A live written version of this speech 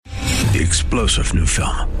The explosive new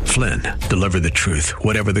film, Flynn, deliver the truth,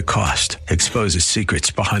 whatever the cost, exposes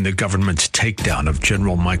secrets behind the government's takedown of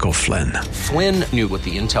General Michael Flynn. Flynn knew what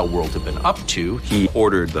the intel world had been up to. He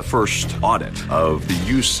ordered the first audit of the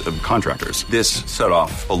use of contractors. This set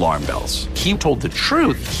off alarm bells. He told the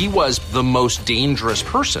truth. He was the most dangerous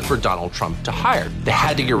person for Donald Trump to hire. They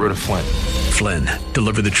had to get rid of Flynn. Flynn,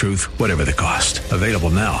 deliver the truth, whatever the cost. Available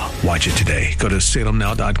now. Watch it today. Go to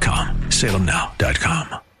salemnow.com.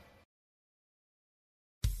 salemnow.com.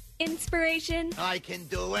 Inspiration. I can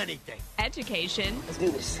do anything. Education. Let's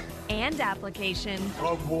do this. And application.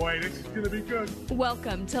 Oh boy, this is going to be good.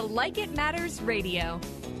 Welcome to Like It Matters Radio.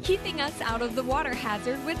 Keeping us out of the water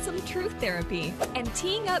hazard with some truth therapy. And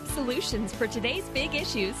teeing up solutions for today's big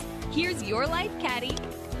issues. Here's your life caddy,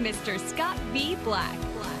 Mr. Scott V. Black.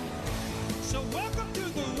 So welcome to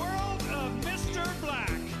the world of Mr.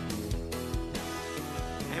 Black.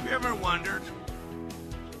 Have you ever wondered?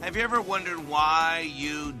 Have you ever wondered why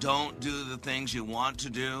you don't do the things you want to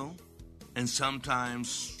do and sometimes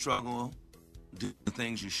struggle do the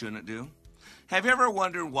things you shouldn't do? Have you ever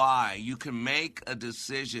wondered why you can make a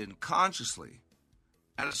decision consciously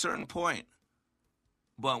at a certain point,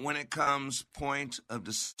 but when it comes point of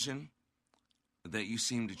decision that you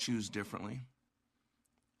seem to choose differently?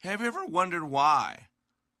 Have you ever wondered why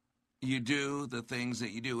you do the things that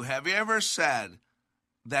you do? Have you ever said,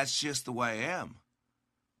 that's just the way I am?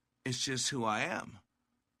 It's just who I am.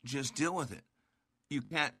 Just deal with it. You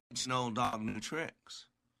can't teach an old dog new tricks.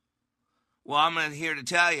 Well, I'm here to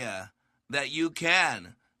tell you that you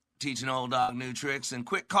can teach an old dog new tricks, and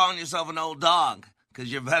quit calling yourself an old dog,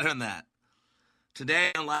 because you're better than that.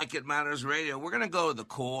 Today on Like It Matters Radio, we're going to go to the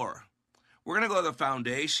core. We're going to go to the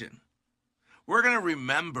foundation. We're going to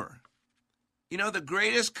remember. You know, the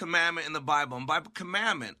greatest commandment in the Bible, and by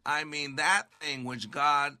commandment, I mean that thing which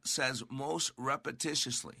God says most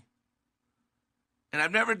repetitiously. And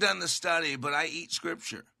I've never done the study, but I eat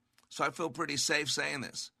scripture, so I feel pretty safe saying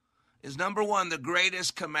this, is number one, the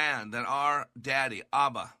greatest command that our daddy,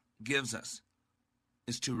 Abba, gives us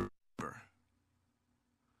is to remember.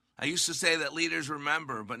 I used to say that leaders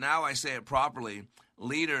remember, but now I say it properly.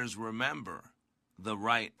 Leaders remember the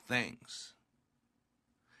right things.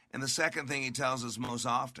 And the second thing he tells us most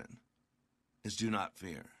often is do not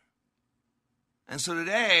fear. And so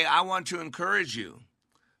today, I want to encourage you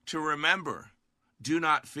to remember, do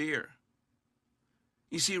not fear.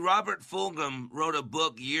 You see, Robert Fulghum wrote a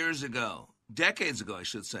book years ago, decades ago, I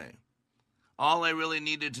should say. All I really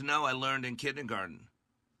needed to know, I learned in kindergarten.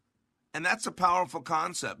 And that's a powerful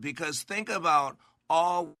concept, because think about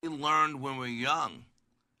all we learned when we were young.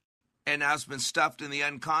 And now it's been stuffed in the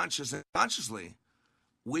unconscious and consciously.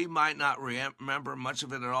 We might not remember much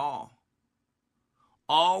of it at all.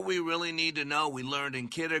 All we really need to know, we learned in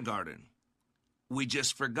kindergarten. We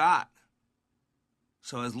just forgot.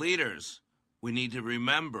 So as leaders, we need to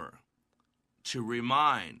remember, to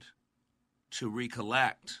remind, to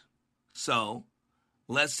recollect. So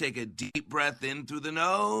let's take a deep breath in through the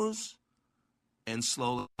nose and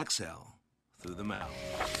slowly exhale through the mouth.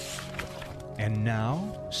 And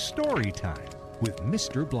now, story time with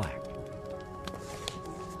Mr. Black.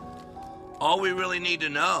 All we really need to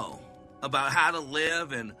know about how to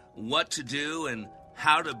live and what to do and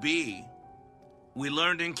how to be, we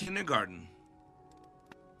learned in kindergarten.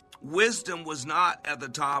 Wisdom was not at the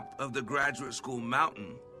top of the graduate school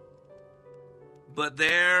mountain, but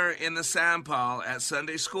there in the sandpile at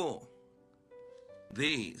Sunday school.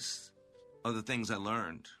 These are the things I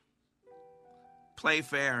learned. Play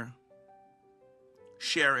fair.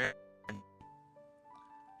 Share it.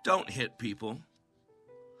 Don't hit people.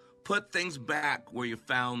 Put things back where you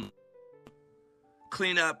found them.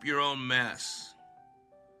 Clean up your own mess.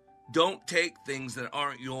 Don't take things that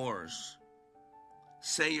aren't yours.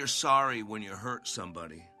 Say you're sorry when you hurt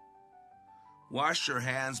somebody. Wash your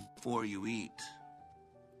hands before you eat.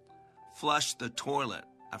 Flush the toilet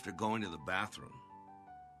after going to the bathroom.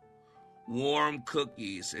 Warm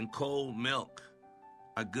cookies and cold milk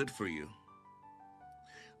are good for you.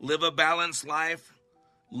 Live a balanced life.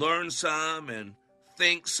 Learn some and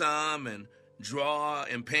think some and draw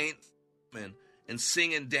and paint and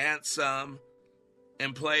sing and dance some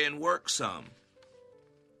and play and work some.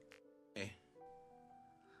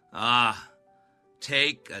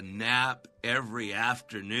 Take a nap every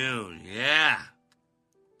afternoon. Yeah.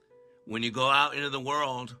 When you go out into the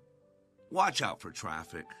world, watch out for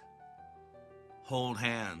traffic. Hold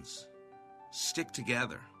hands. Stick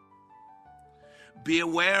together. Be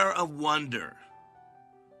aware of wonder.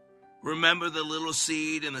 Remember the little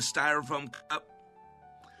seed in the styrofoam cup?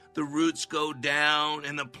 The roots go down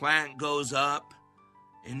and the plant goes up,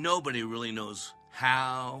 and nobody really knows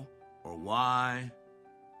how or why.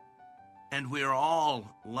 And we're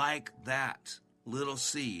all like that little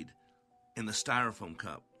seed in the styrofoam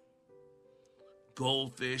cup.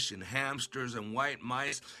 Goldfish and hamsters and white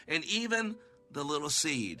mice, and even the little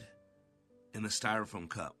seed in the styrofoam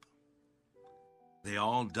cup. They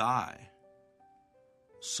all die.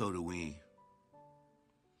 So do we.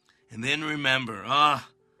 And then remember,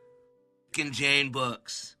 Dick and Jane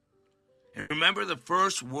books. And remember the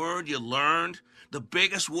first word you learned? The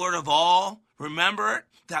biggest word of all? Remember it?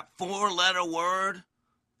 That 4-letter word?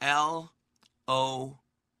 L-O-O-K.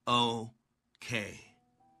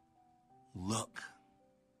 Look.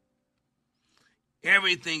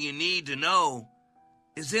 Everything you need to know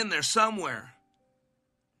is in there somewhere.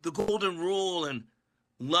 The golden rule and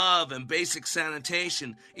love and basic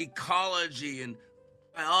sanitation, ecology and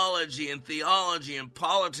biology and theology and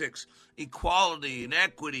politics, equality and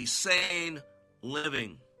equity, sane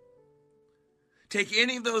living. Take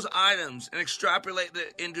any of those items and extrapolate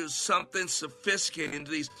it into something sophisticated,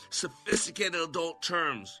 into these sophisticated adult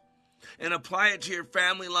terms, and apply it to your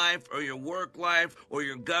family life or your work life or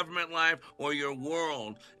your government life or your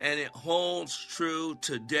world, and it holds true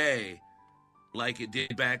today like it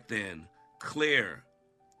did back then, clear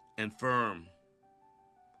and firm.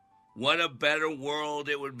 What a better world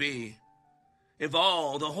it would be if the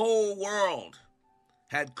whole world,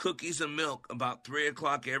 had cookies and milk about 3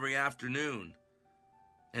 o'clock every afternoon,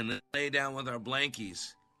 and then lay down with our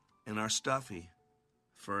blankies and our stuffy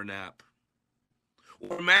for a nap.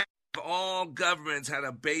 Or imagine if all governments had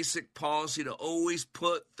a basic policy to always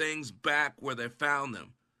put things back where they found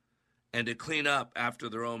them and to clean up after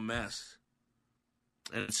their own mess.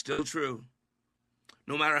 And it's still true.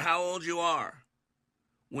 No matter how old you are,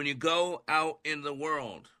 when you go out in the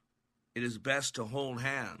world, it is best to hold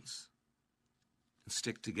hands and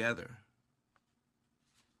stick together.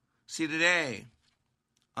 See, today,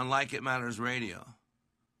 on Like It Matters Radio,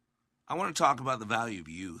 I want to talk about the value of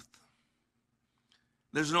youth.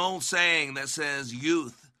 There's an old saying that says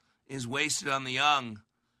youth is wasted on the young.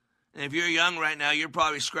 And if you're young right now, you're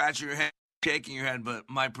probably scratching your head, shaking your head, but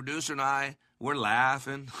my producer and I, we're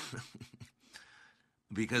laughing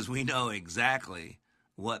because we know exactly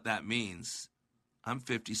what that means. I'm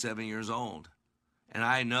 57 years old, and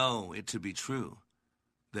I know it to be true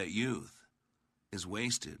that youth is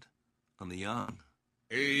wasted on the young.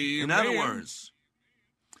 Amen. In other words,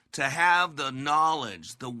 to have the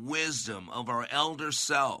knowledge, the wisdom of our elder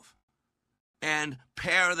self, and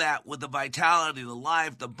pair that with the vitality, the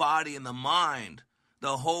life, the body, and the mind,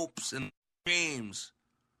 the hopes and dreams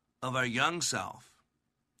of our young self.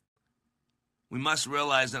 We must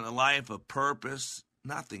realize that in a life of purpose,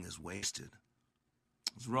 nothing is wasted.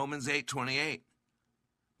 It's Romans 8:28.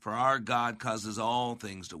 For our God causes all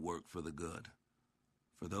things to work for the good,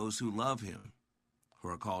 for those who love him, who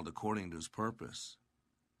are called according to his purpose.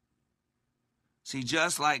 See,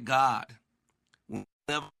 just like God, when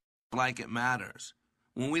we live like it matters,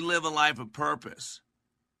 when we live a life of purpose,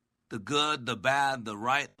 the good, the bad, the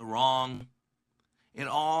right, the wrong, it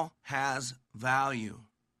all has value.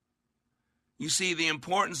 You see, the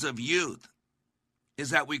importance of youth is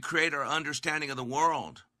that we create our understanding of the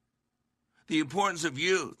world. The importance of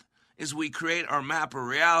youth is we create our map of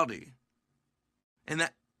reality. And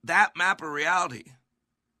that map of reality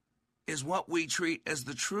is what we treat as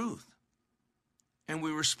the truth. And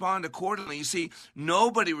we respond accordingly. You see,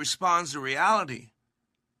 nobody responds to reality.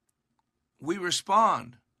 We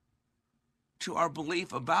respond to our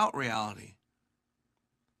belief about reality.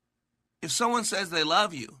 If someone says they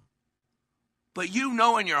love you, but you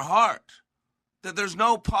know in your heart that there's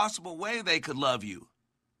no possible way they could love you,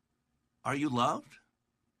 are you loved?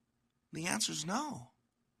 The answer is no.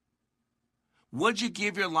 Would you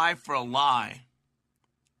give your life for a lie?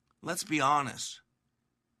 Let's be honest.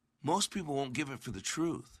 Most people won't give it for the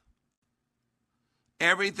truth.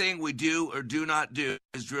 Everything we do or do not do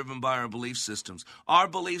is driven by our belief systems. Our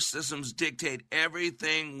belief systems dictate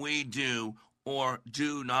everything we do or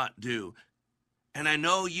do not do. And I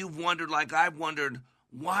know you've wondered, like I've wondered,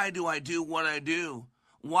 why do I do what I do?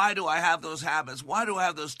 Why do I have those habits? Why do I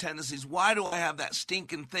have those tendencies? Why do I have that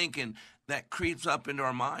stinking thinking that creeps up into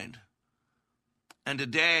our mind? And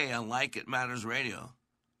today on Like It Matters Radio,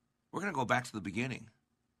 we're going to go back to the beginning.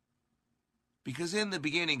 Because in the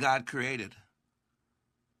beginning, God created.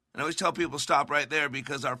 And I always tell people, stop right there,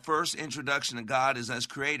 because our first introduction to God is as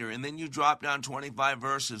creator. And then you drop down 25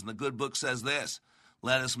 verses, and the good book says this: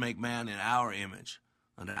 let us make man in our image,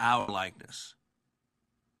 unto our likeness.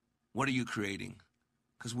 What are you creating?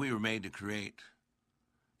 Because we were made to create.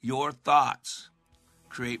 Your thoughts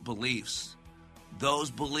create beliefs.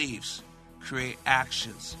 Those beliefs create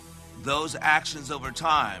actions. Those actions over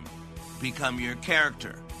time become your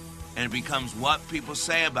character, and it becomes what people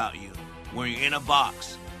say about you when you're in a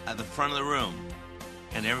box at the front of the room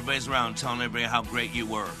and everybody's around telling everybody how great you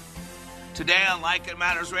were. Today on Like It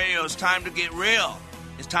Matters Radio, it's time to get real.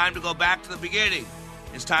 It's time to go back to the beginning.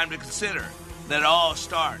 It's time to consider that it all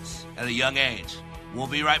starts at a young age. We'll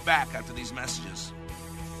be right back after these messages.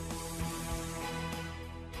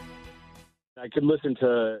 I could listen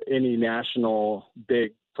to any national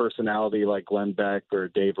big personality like Glenn Beck or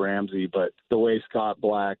Dave Ramsey, but the way Scott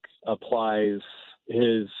Black applies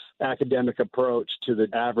his academic approach to the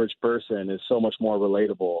average person is so much more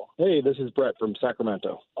relatable. Hey, this is Brett from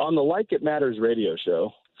Sacramento. On the Like It Matters radio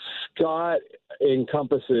show, Scott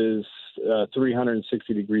encompasses a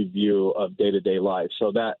 360-degree view of day-to-day life.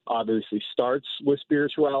 So that obviously starts with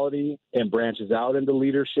spirituality and branches out into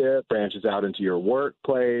leadership, branches out into your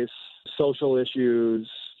workplace, social issues,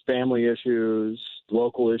 family issues,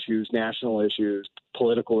 local issues, national issues,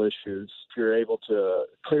 political issues. If you're able to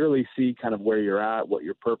clearly see kind of where you're at, what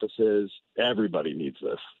your purpose is, everybody needs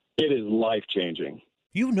this. It is life-changing.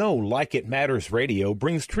 You know Like It Matters Radio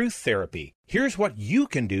brings truth therapy. Here's what you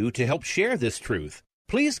can do to help share this truth.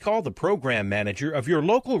 Please call the program manager of your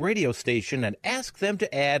local radio station and ask them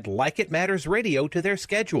to add Like It Matters Radio to their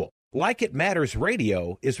schedule. Like It Matters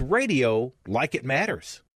Radio is radio like it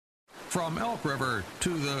matters. From Elk River to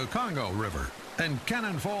the Congo River and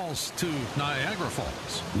Cannon Falls to Niagara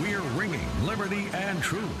Falls, we're ringing liberty and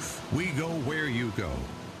truth. We go where you go.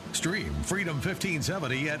 Stream Freedom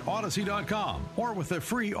 1570 at Odyssey.com or with the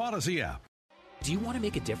free Odyssey app. Do you want to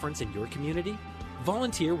make a difference in your community?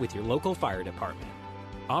 Volunteer with your local fire department.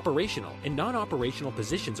 Operational and non-operational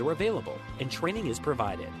positions are available, and training is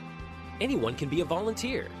provided. Anyone can be a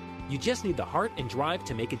volunteer. You just need the heart and drive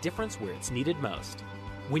to make a difference where it's needed most.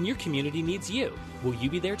 When your community needs you, will you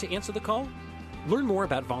be there to answer the call? Learn more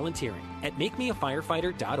about volunteering at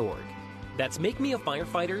makemeafirefighter.org. That's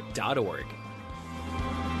makemeafirefighter.org.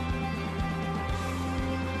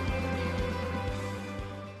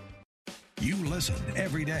 You listen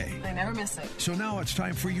every day. I never miss it. So now it's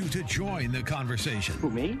time for you to join the conversation. Who,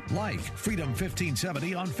 me? Like Freedom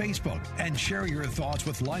 1570 on Facebook and share your thoughts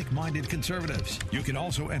with like-minded conservatives. You can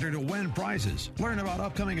also enter to win prizes, learn about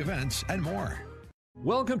upcoming events, and more.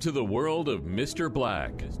 Welcome to the world of Mr.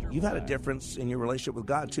 Black. You've had a difference in your relationship with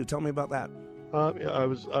God, too. Tell me about that. I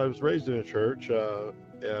was raised in a church,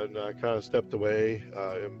 and I kind of stepped away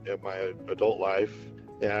in my adult life.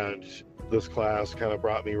 And this class kind of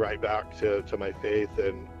brought me right back to my faith,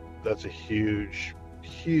 and that's a huge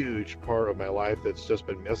part of my life that's just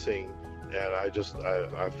been missing. And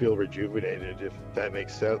I feel rejuvenated, if that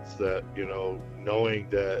makes sense, that, knowing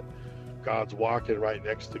that God's walking right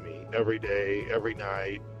next to me every day, every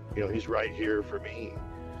night. He's right here for me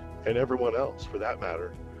and everyone else for that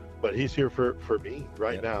matter. But he's here for me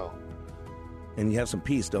right now. And you have some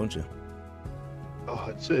peace, don't you?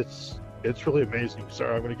 Oh, it's really amazing.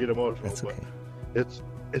 Sorry, I'm going to get emotional. That's okay. But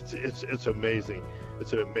it's amazing.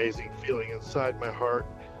 It's an amazing feeling inside my heart.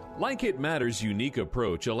 Like It Matters' unique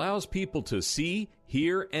approach allows people to see,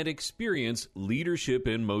 hear, and experience leadership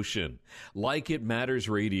in motion. Like It Matters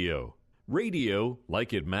Radio. Radio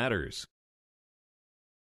like it matters.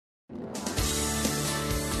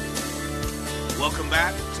 Welcome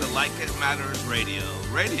back to Like It Matters Radio.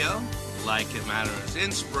 Radio like it matters.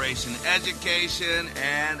 Inspiration, education,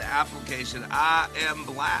 and application. I am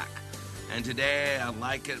Black. And today on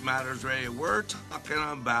Like It Matters Radio, we're talking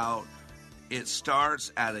about it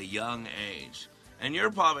starts at a young age. And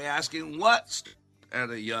you're probably asking, what's at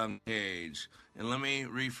a young age? And let me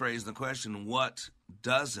rephrase the question, what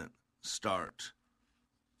doesn't start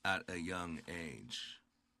at a young age?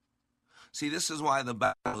 See, this is why the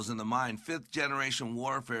battle is in the mind. Fifth generation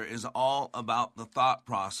warfare is all about the thought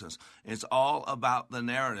process. It's all about the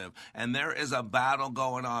narrative. And there is a battle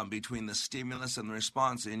going on between the stimulus and the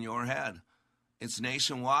response in your head. It's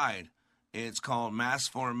nationwide. It's called mass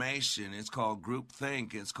formation. It's called group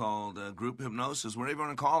think. It's called group hypnosis, whatever you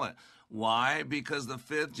want to call it. Why? Because the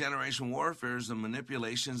fifth generation warfare is the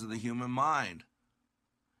manipulations of the human mind.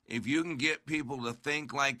 If you can get people to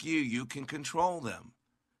think like you can control them.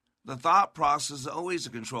 The thought process is always a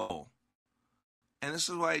control. And this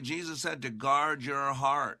is why Jesus said to guard your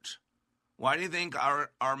heart. Why do you think our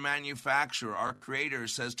manufacturer, our creator,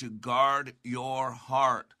 says to guard your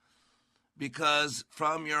heart? Because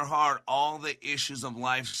from your heart, all the issues of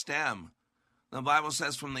life stem. The Bible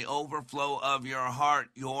says from the overflow of your heart,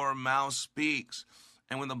 your mouth speaks.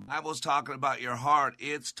 And when the Bible is talking about your heart,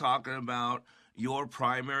 it's talking about your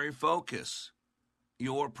primary focus,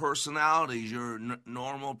 your personalities, your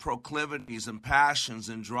normal proclivities and passions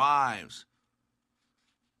and drives.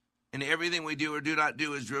 And everything we do or do not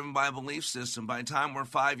do is driven by a belief system. By the time we're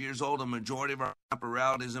 5 years old, a majority of our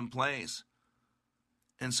reality is in place.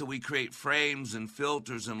 And so we create frames and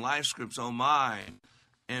filters and life scripts, oh my,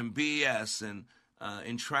 and BS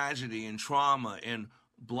and tragedy and trauma and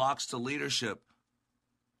blocks to leadership.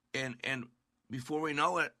 And before we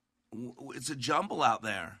know it, it's a jumble out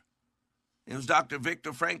there. It was Dr.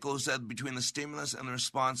 Viktor Frankl who said between the stimulus and the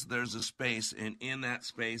response, there's a space, and in that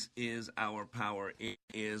space is our power, it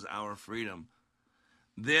is our freedom.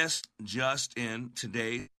 This just in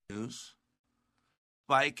today's news.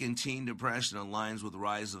 Spike in teen depression aligns with the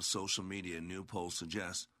rise of social media, new poll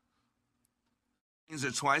suggests. Teens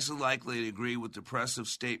are twice as likely to agree with depressive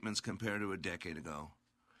statements compared to a decade ago.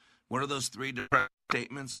 What are those 3 depressive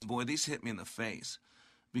statements? Boy, these hit me in the face.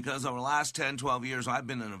 Because over the last 10, 12 years, I've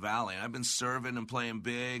been in a valley. I've been serving and playing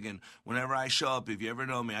big, and whenever I show up, if you ever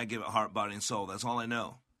know me, I give it heart, body, and soul. That's all I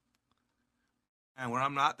know. And when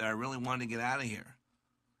I'm not there, I really want to get out of here.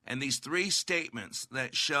 And these 3 statements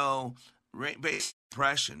that show rate-based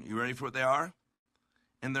depression, you ready for what they are?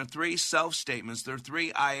 And they're 3 self-statements. They're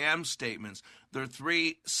 3 I am statements. They're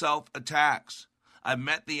 3 self-attacks. I've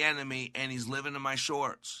met the enemy, and he's living in my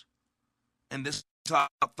shorts. And this is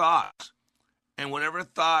thoughts. And whatever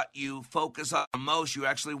thought you focus on most, you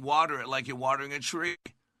actually water it like you're watering a tree.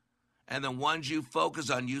 And the ones you focus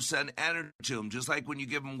on, you send energy to them. Just like when you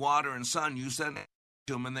give them water and sun, you send energy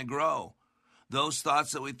to them and they grow. Those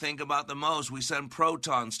thoughts that we think about the most, we send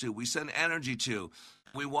protons to. We send energy to.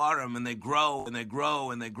 We water them and they grow and they grow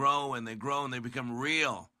and they grow and they grow and they become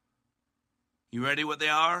real. You ready what they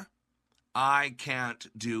are? I can't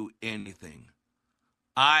do anything.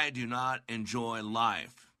 I do not enjoy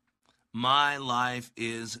life. My life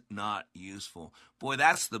is not useful. Boy,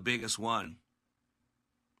 that's the biggest one.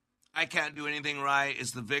 I can't do anything right.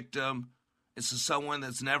 It's the victim. It's someone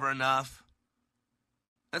that's never enough.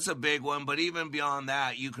 That's a big one. But even beyond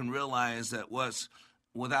that, you can realize that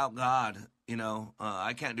without God,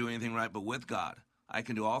 I can't do anything right, but with God, I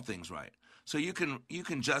can do all things right. So you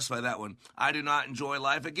can justify that one. I do not enjoy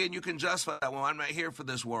life. Again, you can justify that one. I'm not here for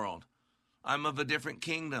this world. I'm of a different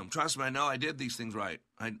kingdom. Trust me, I know I did these things right.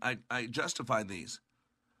 I justified these.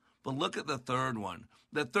 But look at the third one.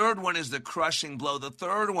 The third one is the crushing blow. The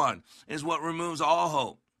third one is what removes all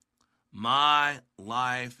hope. My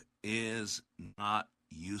life is not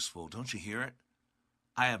useful. Don't you hear it?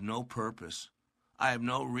 I have no purpose. I have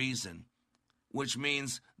no reason, which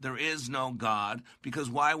means there is no God, because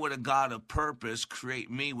why would a God of purpose create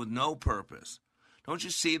me with no purpose? Don't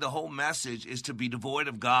you see, the whole message is to be devoid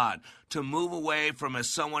of God, to move away from, as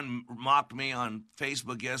someone mocked me on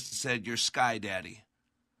Facebook yesterday, said, your sky daddy.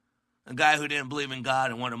 A guy who didn't believe in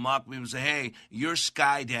God and wanted to mock me and say, hey, your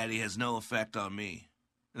sky daddy has no effect on me.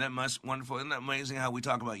 Isn't that wonderful? Isn't that amazing how we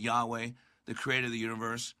talk about Yahweh, the creator of the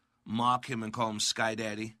universe, mock him and call him sky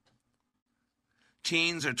daddy?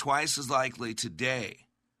 Teens are twice as likely today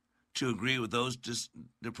to agree with those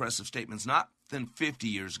depressive statements, not than 50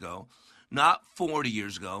 years ago, not 40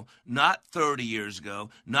 years ago, not 30 years ago,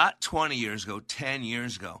 not 20 years ago, 10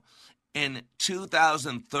 years ago. In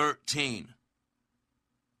 2013,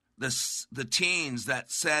 the teens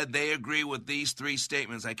that said they agree with these 3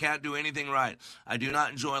 statements, I can't do anything right, I do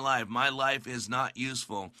not enjoy life, my life is not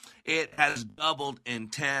useful, it has doubled in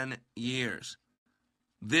 10 years.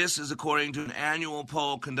 This is according to an annual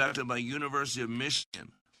poll conducted by University of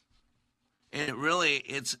Michigan. And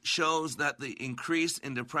it shows that the increase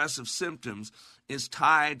in depressive symptoms is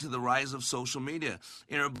tied to the rise of social media.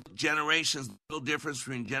 In our generations, the real difference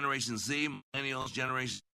between Generation Z, Millennials,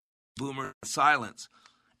 Generation Boomer, and Silence,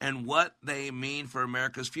 and what they mean for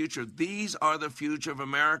America's future. These are the future of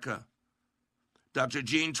America. Dr.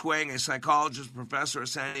 Gene Twang, a psychologist professor at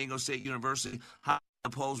San Diego State University, highlighted the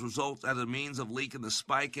poll's results as a means of linking the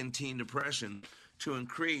spike in teen depression to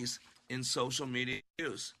increase in social media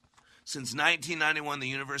use. Since 1991, the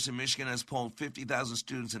University of Michigan has polled 50,000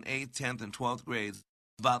 students in 8th, 10th, and 12th grades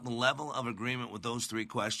about the level of agreement with those 3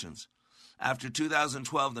 questions. After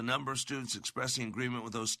 2012, the number of students expressing agreement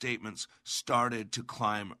with those statements started to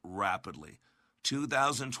climb rapidly.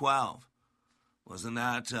 2012, wasn't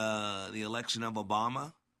that the election of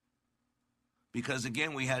Obama? Because,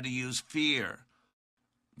 again, we had to use fear.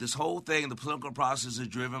 This whole thing, the political process, is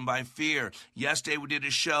driven by fear. Yesterday we did a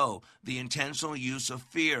show, the intentional use of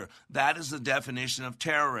fear. That is the definition of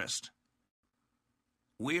terrorist.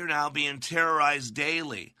 We are now being terrorized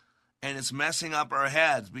daily, and it's messing up our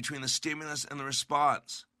heads between the stimulus and the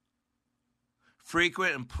response.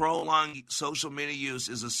 Frequent and prolonged social media use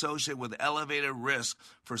is associated with elevated risk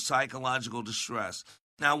for psychological distress.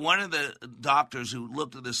 Now, one of the doctors who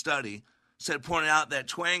looked at the study pointed out that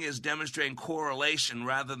Twenge is demonstrating correlation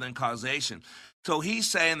rather than causation. So he's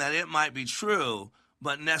saying that it might be true,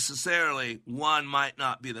 but necessarily one might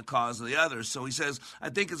not be the cause of the other. So he says, I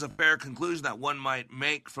think it's a fair conclusion that one might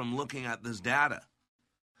make from looking at this data.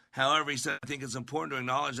 However, he said, I think it's important to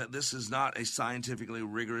acknowledge that this is not a scientifically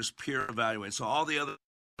rigorous peer evaluation. So all the other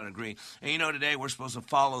agree. And today we're supposed to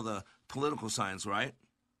follow the political science, right?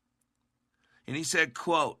 And he said,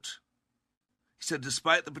 quote,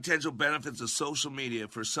 despite the potential benefits of social media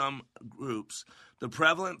for some groups, the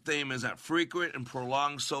prevalent theme is that frequent and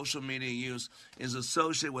prolonged social media use is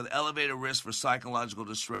associated with elevated risk for psychological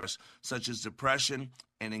distress, such as depression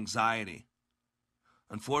and anxiety.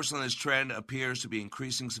 Unfortunately, this trend appears to be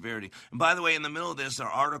increasing severity. And by the way, in the middle of this are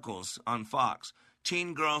articles on Fox.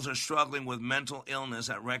 Teen girls are struggling with mental illness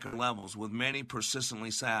at record levels, with many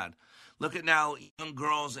persistently sad. Look at now young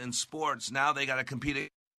girls in sports. Now they got to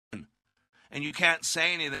compete again. And you can't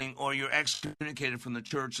say anything or you're excommunicated from the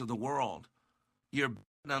church of the world. You're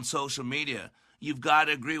on social media. You've got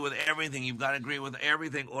to agree with everything. You've got to agree with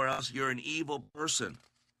everything or else you're an evil person.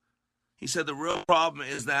 He said the real problem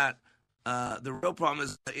is that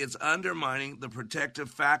it's undermining the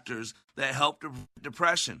protective factors that help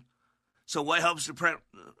depression. So what helps to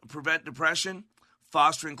prevent depression?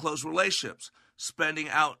 Fostering close relationships, spending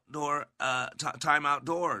time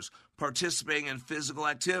outdoors, participating in physical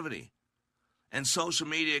activity. And social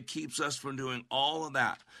media keeps us from doing all of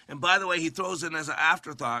that. And by the way, he throws in as an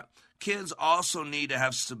afterthought, kids also need to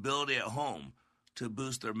have stability at home to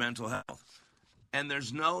boost their mental health. And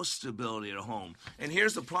there's no stability at home. And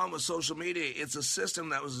here's the problem with social media. It's a system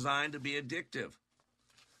that was designed to be addictive.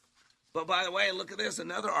 But by the way, look at this,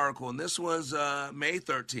 another article, and this was May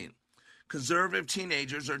 13th. Conservative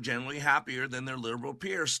teenagers are generally happier than their liberal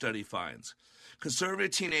peers, study finds.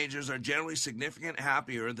 Conservative teenagers are generally significantly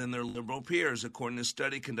happier than their liberal peers, according to a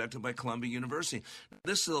study conducted by Columbia University.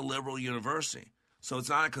 This is a liberal university, so it's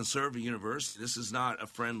not a conservative university. This is not a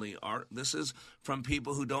friendly art. This is from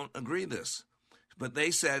people who don't agree this. But they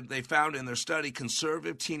said they found in their study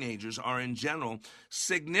conservative teenagers are in general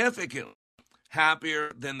significantly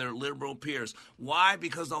happier than their liberal peers. Why?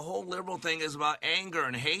 Because the whole liberal thing is about anger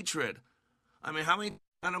and hatred. I mean,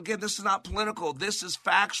 I don't get, this is not political. This is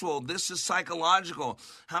factual. This is psychological.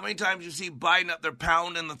 How many times you see Biden up there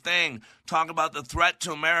pounding the thing, talk about the threat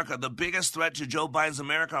to America? The biggest threat to Joe Biden's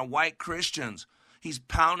America are white Christians. He's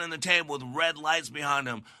pounding the table with red lights behind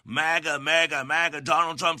him. MAGA, MAGA, MAGA.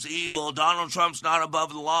 Donald Trump's evil. Donald Trump's not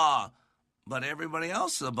above the law. But everybody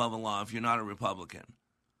else is above the law if you're not a Republican.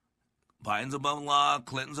 Biden's above the law,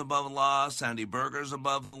 Clinton's above the law, Sandy Berger's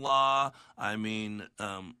above the law. I mean,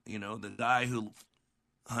 the guy who,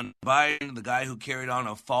 Hunter Biden, the guy who carried on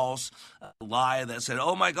a false lie that said,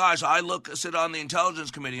 oh my gosh, sit on the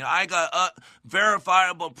Intelligence Committee and I got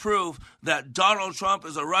verifiable proof that Donald Trump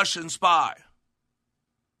is a Russian spy.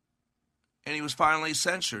 And he was finally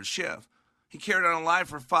censured, Schiff. He carried on a lie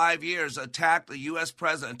for 5 years, attacked the U.S.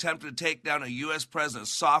 president, attempted to take down a U.S. president,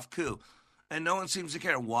 soft coup. And no one seems to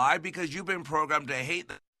care. Why? Because you've been programmed to hate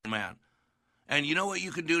that man. And you know what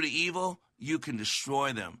you can do to evil? You can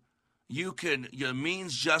destroy them. Your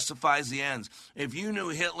means justifies the ends. If you knew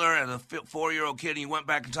Hitler as a 4-year-old kid and you went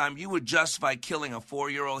back in time, you would justify killing a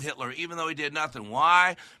 4-year-old Hitler, even though he did nothing.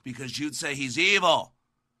 Why? Because you'd say he's evil.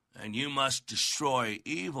 And you must destroy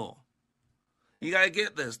evil. You got to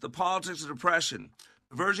get this. The politics of depression.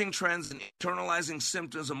 Diverging trends and internalizing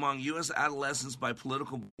symptoms among U.S. adolescents by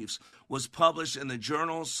political beliefs was published in the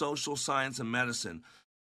journal Social Science and Medicine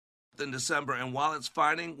in December. And while its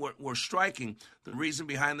findings were striking, the reason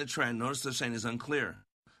behind the trend, notice they're saying, is unclear.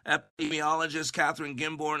 Epidemiologist Catherine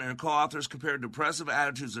Gimborn and her co-authors compared depressive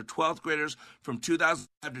attitudes of 12th graders from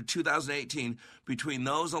 2005 to 2018 between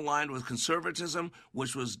those aligned with conservatism,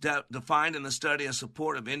 which was defined in the study as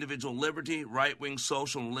support of individual liberty, right-wing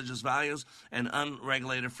social and religious values, and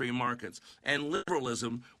unregulated free markets, and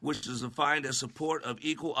liberalism, which is defined as support of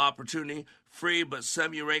equal opportunity, free but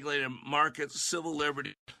semi-regulated markets, civil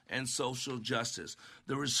liberty, and social justice.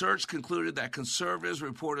 The research concluded that conservatives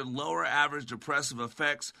reported lower average depressive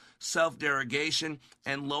effects, self-derogation,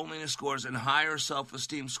 and loneliness scores, and higher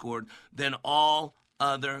self-esteem scored than all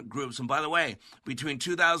other groups. And by the way, between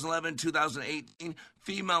 2011 and 2018,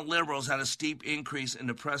 female liberals had a steep increase in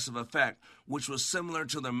depressive effect, which was similar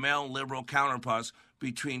to their male liberal counterparts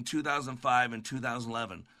between 2005 and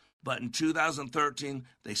 2011. But in 2013,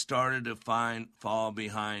 they started to fall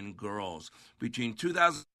behind girls. Between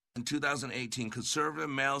 2000 and 2018, conservative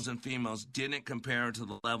males and females didn't compare to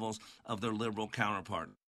the levels of their liberal counterpart.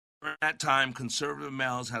 During that time, conservative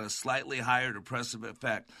males had a slightly higher depressive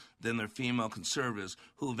effect than their female conservatives,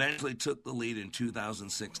 who eventually took the lead in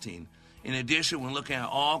 2016. In addition, when looking at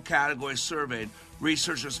all categories surveyed,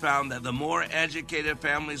 researchers found that the more educated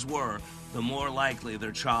families were, the more likely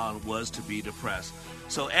their child was to be depressed.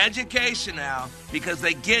 So education now, because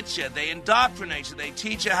they get you, they indoctrinate you, they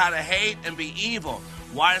teach you how to hate and be evil.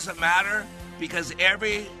 Why does it matter? Because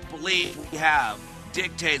every belief we have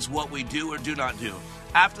dictates what we do or do not do.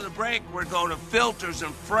 After the break, we're going to filters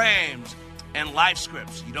and frames and life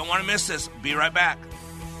scripts. You don't want to miss this. Be right back.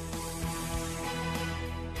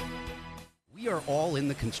 We are all in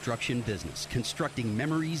the construction business, constructing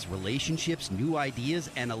memories, relationships, new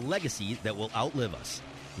ideas, and a legacy that will outlive us.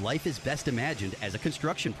 Life is best imagined as a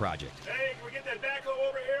construction project. Hey, can we get that backhoe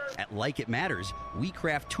over here? At Like It Matters, we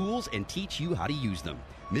craft tools and teach you how to use them.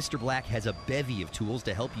 Mr. Black has a bevy of tools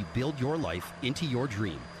to help you build your life into your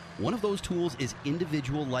dream. One of those tools is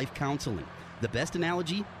individual life counseling. The best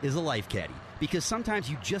analogy is a life caddy, because sometimes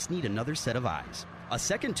you just need another set of eyes. A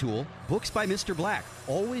second tool, books by Mr. Black,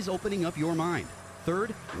 always opening up your mind.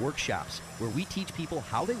 Third, workshops, where we teach people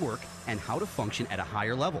how they work and how to function at a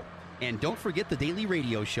higher level. And don't forget the daily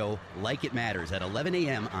radio show, Like It Matters, at 11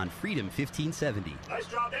 a.m. on Freedom 1570. Nice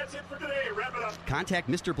job. That's it for today. Wrap it up. Contact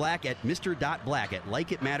Mr. Black at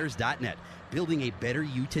mr.black@likeitmatters.net. Building a better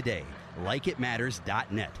you today.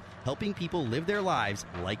 Likeitmatters.net. Helping people live their lives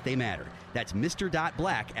like they matter. That's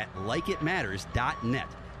mr.black@likeitmatters.net.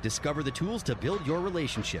 Discover the tools to build your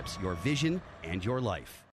relationships, your vision, and your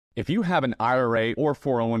life. If you have an IRA or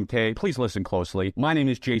 401k, please listen closely. My name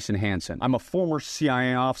is Jason Hansen. I'm a former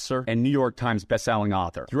CIA officer and New York Times bestselling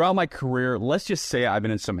author. Throughout my career, let's just say I've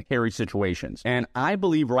been in some hairy situations. And I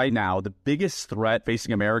believe right now the biggest threat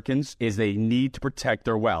facing Americans is they need to protect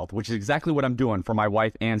their wealth, which is exactly what I'm doing for my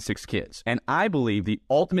wife and 6 kids. And I believe the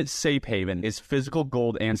ultimate safe haven is physical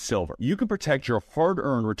gold and silver. You can protect your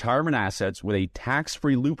hard-earned retirement assets with a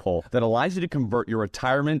tax-free loophole that allows you to convert your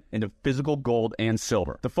retirement into physical gold and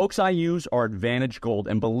silver. The folks I use are Advantage Gold,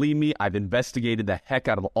 and believe me, I've investigated the heck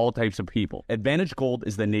out of all types of people. Advantage Gold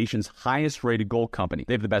is the nation's highest-rated gold company.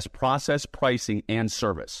 They have the best process, pricing, and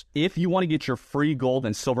service. If you want to get your free gold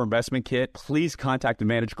and silver investment kit, please contact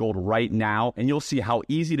Advantage Gold right now, and you'll see how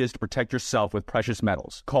easy it is to protect yourself with precious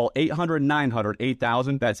metals. Call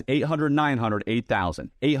 800-900-8000. That's 800-900-8000.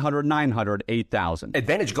 800-900-8000.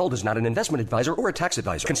 Advantage Gold is not an investment advisor or a tax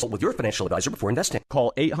advisor. Consult with your financial advisor before investing.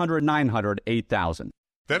 Call 800-900-8000.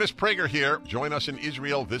 Dennis Prager here. Join us in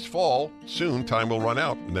Israel this fall. Soon, time will run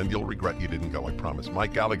out, and then you'll regret you didn't go, I promise.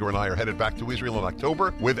 Mike Gallagher and I are headed back to Israel in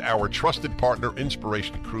October with our trusted partner,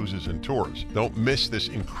 Inspiration Cruises and Tours. Don't miss this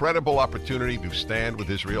incredible opportunity to stand with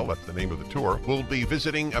Israel. That's the name of the tour. We'll be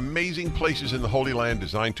visiting amazing places in the Holy Land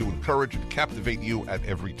designed to encourage and captivate you at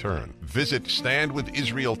every turn. Visit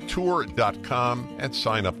standwithisraeltour.com and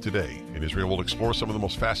sign up today. In Israel, we'll explore some of the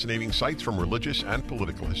most fascinating sites from religious and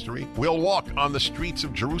political history. We'll walk on the streets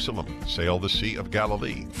of Jerusalem, sail the Sea of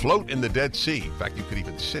Galilee, float in the Dead Sea. In fact, you could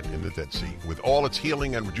even sit in the Dead Sea with all its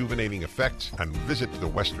healing and rejuvenating effects, and visit the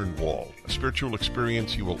Western Wall, a spiritual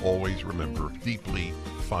experience you will always remember deeply,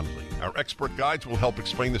 fondly. Our expert guides will help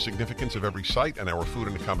explain the significance of every site, and our food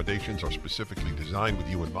and accommodations are specifically designed with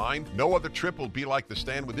you in mind. No other trip will be like the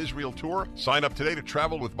Stand with Israel tour. Sign up today to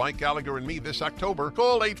travel with Mike Gallagher and me this October.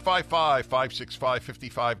 Call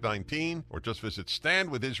 855-565-5519 or just visit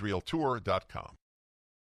standwithisraeltour.com.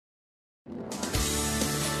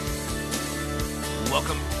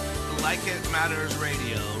 Welcome to Like It Matters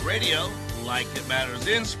Radio. Radio, like it matters,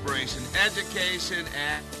 inspiration, education,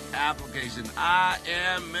 and application. I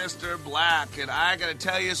am Mr. Black, and I got to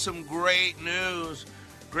tell you some great news.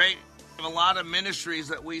 Great, a lot of ministries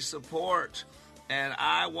that we support, and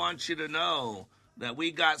I want you to know that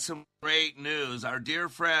we got some great news. Our dear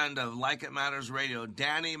friend of Like It Matters Radio,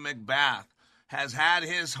 Danny McBath, has had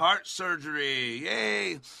his heart surgery.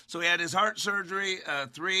 Yay! So he had his heart surgery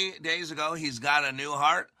 3 days ago. He's got a new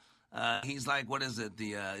heart. He's like, what is it?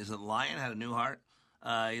 Is it Lion had a new heart?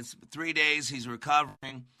 It's 3 days. He's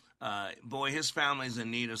recovering. Boy, his family's in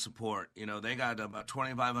need of support. You know, they got about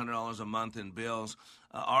 $2,500 a month in bills.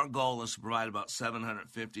 Our goal is to provide about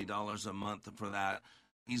 $750 a month for that.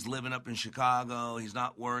 He's living up in Chicago. He's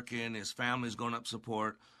not working. His family's going up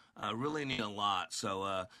support. Really need a lot.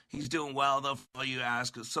 So he's doing well, though, for all you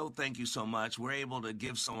ask. So thank you so much. We're able to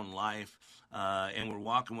give someone life, and we're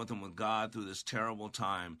walking with them with God through this terrible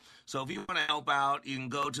time. So if you want to help out, you can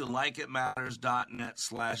go to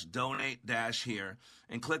likeitmatters.net/donate-here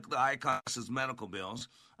and click the icon that says medical bills.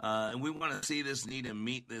 And we want to see this need and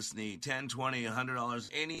meet this need. $10, $20, $100,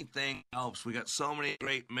 anything helps. We got so many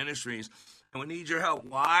great ministries, and we need your help.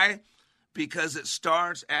 Why? Because it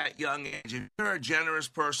starts at young age. If you're a generous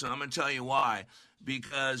person, I'm going to tell you why.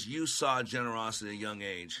 Because you saw generosity at a young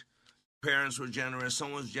age. parents were generous,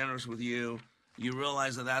 someone was generous with you, you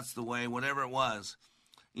realize that that's the way, whatever it was.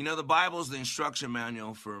 You know, the Bible is the instruction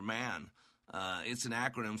manual for man. It's an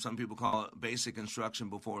acronym. Some people call it basic instruction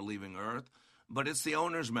before leaving Earth. But it's the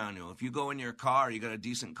owner's manual. If you go in your car, you got a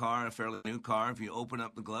decent car, a fairly new car. If you open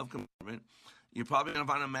up the glove compartment, you're probably going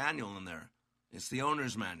to find a manual in there. It's the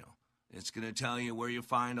owner's manual. It's going to tell you where you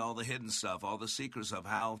find all the hidden stuff, all the secrets of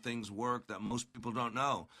how things work that most people don't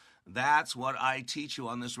know. That's what I teach you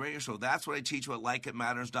on this radio show. That's what I teach you at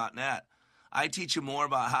likeitmatters.net. I teach you more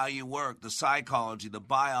about how you work, the psychology, the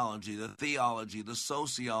biology, the theology, the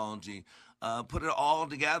sociology, put it all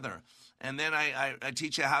together. And then I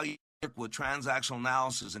teach you how you work with transactional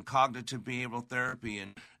analysis and cognitive behavioral therapy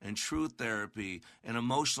and truth therapy and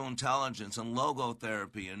emotional intelligence and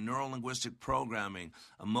logotherapy and neuro-linguistic programming,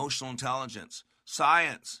 emotional intelligence,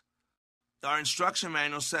 science. Our instruction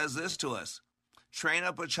manual says this to us: train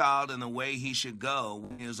up a child in the way he should go.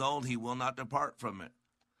 When he is old, he will not depart from it.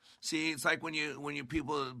 See, it's like when you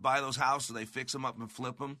people buy those houses, they fix them up and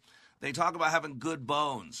flip them. They talk about having good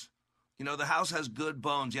bones. You know, the house has good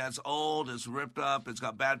bones. Yeah, it's old, it's ripped up, it's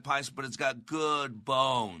got bad pipes, but it's got good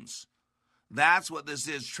bones. That's what this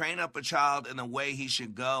is. Train up a child in the way he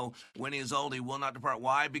should go. When he is old, he will not depart.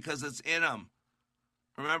 Why? Because it's in him.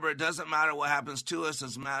 Remember, it doesn't matter what happens to us.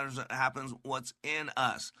 It matters what happens what's in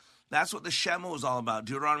us. That's what the Shema was all about.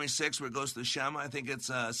 Deuteronomy 6, where it goes to the Shema, I think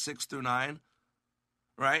it's 6 through 9.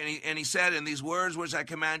 Right? And he said, and these words which I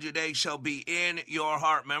command you today shall be in your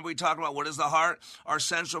heart. Remember, we talked about what is the heart? Our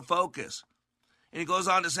central focus. And he goes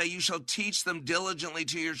on to say, you shall teach them diligently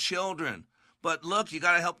to your children. But look, you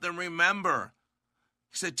got to help them remember.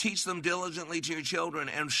 He said, teach them diligently to your children,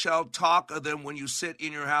 and shall talk of them when you sit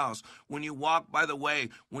in your house, when you walk by the way,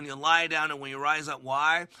 when you lie down, and when you rise up.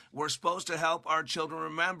 Why? We're supposed to help our children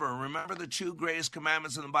remember. Remember, the two greatest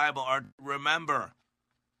commandments in the Bible are remember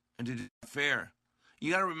and to do fear.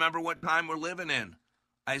 You got to remember what time we're living in.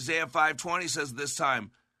 Isaiah 5:20 says this time,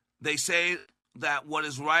 they say that what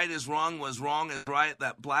is right is wrong, what is wrong is right,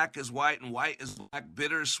 that black is white and white is black,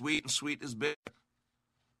 bitter is sweet and sweet is bitter.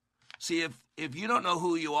 See, if you don't know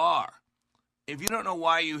who you are, if you don't know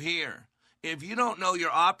why you're here, if you don't know your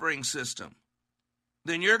operating system,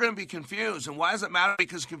 then you're going to be confused. And why does it matter?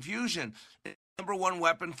 Because confusion is the number one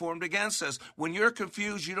weapon formed against us. When you're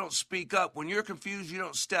confused, you don't speak up. When you're confused, you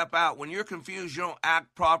don't step out. When you're confused, you don't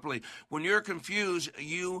act properly. When you're confused,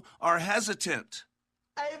 you are hesitant.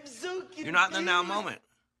 I'm so confused. You're not in the now moment.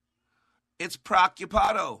 It's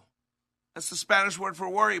preocupado. That's the Spanish word for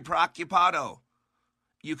worry, preocupado.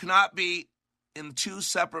 You cannot be in two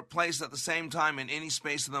separate places at the same time in any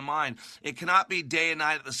space of the mind. It cannot be day and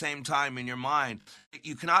night at the same time in your mind.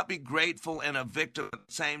 You cannot be grateful and a victim at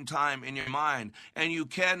the same time in your mind. And you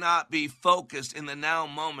cannot be focused in the now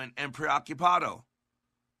moment and preoccupado.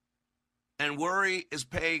 And worry is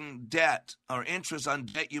paying debt or interest on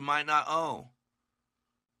debt you might not owe.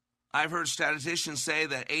 I've heard statisticians say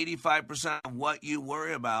that 85% of what you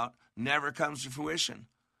worry about never comes to fruition.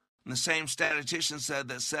 And the same statistician said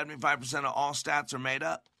that 75% of all stats are made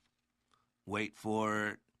up. Wait for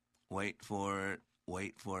it, wait for it,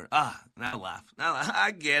 wait for it. Now laugh.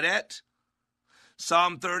 I get it.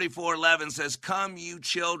 Psalm 34:11 says, come, you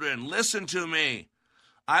children, listen to me.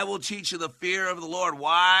 I will teach you the fear of the Lord.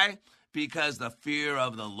 Why? Because the fear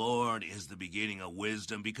of the Lord is the beginning of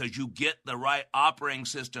wisdom, because you get the right operating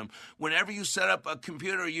system. Whenever you set up a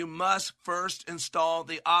computer, you must first install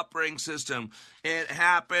the operating system. It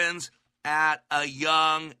happens at a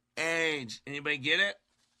young age. Anybody get it?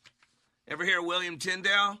 Ever hear of William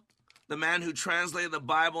Tyndale, the man who translated the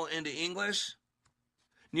Bible into English?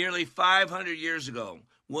 Nearly 500 years ago,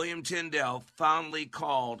 William Tyndale, fondly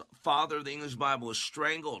called Father of the English Bible, was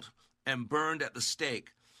strangled and burned at the stake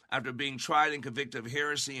after being tried and convicted of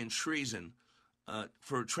heresy and treason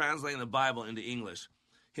for translating the Bible into English.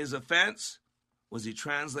 His offense was he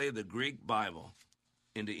translated the Greek Bible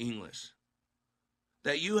into English.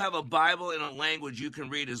 That you have a Bible in a language you can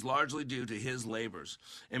read is largely due to his labors.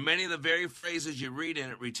 And many of the very phrases you read in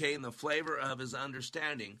it retain the flavor of his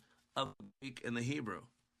understanding of the Greek and the Hebrew.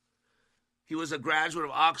 He was a graduate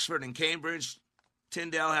of Oxford and Cambridge.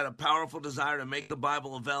 Tyndale had a powerful desire to make the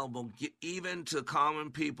Bible available even to common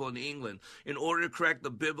people in England in order to correct the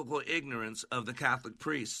biblical ignorance of the Catholic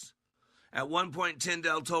priests. At one point,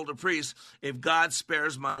 Tyndale told a priest, if God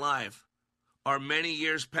spares my life, or many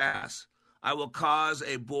years pass, I will cause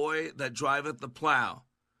a boy that driveth the plow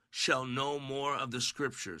shall know more of the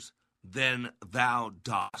Scriptures than thou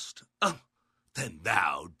dost. Than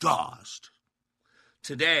thou dost.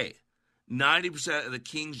 Today, 90% of the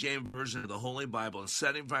King James Version of the Holy Bible and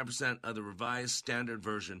 75% of the Revised Standard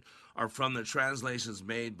Version are from the translations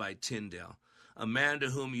made by Tyndale, a man to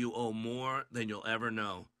whom you owe more than you'll ever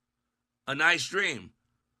know. A nice dream.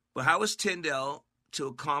 But how was Tyndale to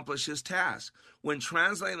accomplish his task? When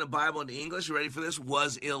translating the Bible into English, you ready for this,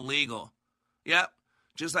 was illegal. Yep.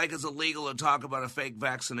 Just like it's illegal to talk about a fake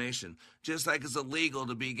vaccination. Just like it's illegal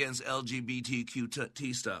to be against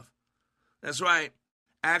LGBTQ stuff. That's right.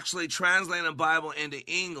 Actually, translating the Bible into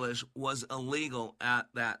English was illegal at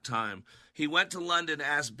that time. He went to London and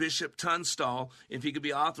asked Bishop Tunstall if he could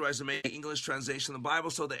be authorized to make an English translation of the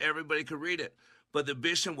Bible so that everybody could read it. But the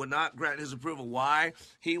bishop would not grant his approval. Why?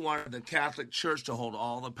 He wanted the Catholic Church to hold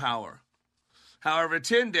all the power. However,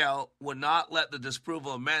 Tyndale would not let the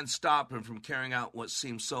disapproval of men stop him from carrying out what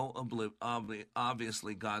seemed so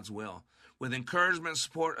obviously God's will. With encouragement and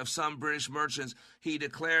support of some British merchants, he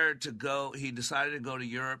decided to go to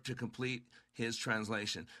Europe to complete his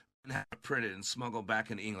translation and have it printed and smuggled back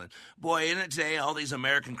into England. Boy, isn't it today, all these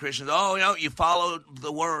American Christians, oh, no, you follow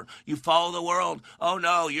the word, you follow the world. Oh,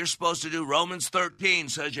 no, you're supposed to do Romans 13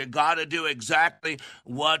 says you got to do exactly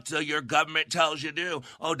what your government tells you to do.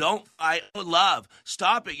 Oh, don't fight, love.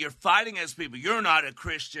 Stop it. You're fighting against people. You're not a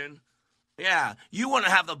Christian. Yeah, you want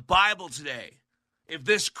to have the Bible today. If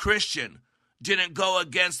this Christian didn't go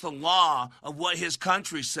against the law of what his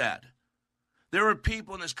country said. There were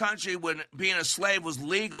people in this country when being a slave was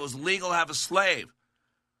legal. It was legal to have a slave.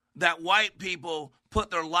 That white people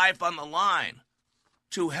put their life on the line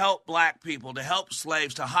to help black people, to help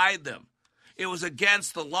slaves, to hide them. It was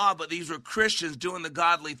against the law, but these were Christians doing the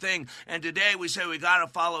godly thing. And today we say we got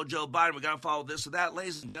to follow Joe Biden. We got to follow this or that.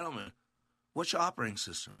 Ladies and gentlemen, what's your operating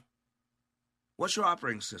system? What's your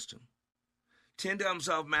operating system? Tyndale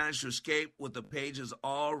himself managed to escape with the pages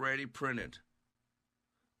already printed.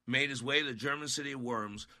 Made his way to the German city of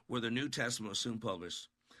Worms, where the New Testament was soon published.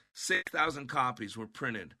 6,000 copies were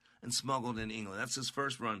printed and smuggled in England. That's his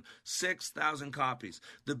first run. 6,000 copies.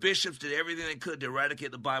 The bishops did everything they could to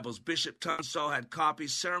eradicate the Bibles. Bishop Tunstall had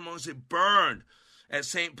copies ceremoniously burned at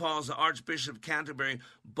St. Paul's. The Archbishop of Canterbury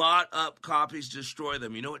bought up copies to destroy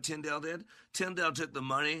them. You know what Tyndale did? Tyndale took the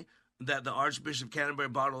money that the Archbishop of Canterbury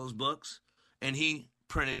bought all those books, and he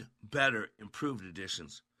printed better, improved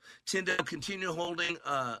editions. Tyndale continued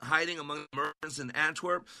hiding among the merchants in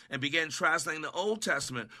Antwerp and began translating the Old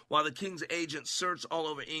Testament while the king's agents searched all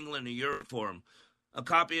over England and Europe for him. A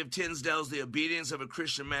copy of Tyndale's The Obedience of a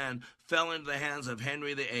Christian Man fell into the hands of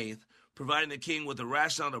Henry VIII, providing the king with the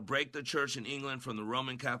rationale to break the church in England from the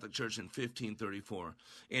Roman Catholic Church in 1534.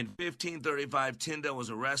 In 1535, Tyndale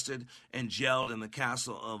was arrested and jailed in the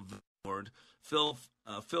castle of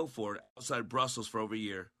Filford outside Brussels for over a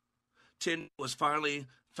year. Tyndale was finally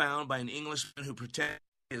found by an Englishman who pretended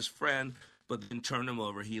his friend, but then turned him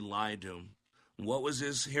over. He lied to him. What was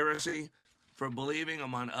his heresy? For believing,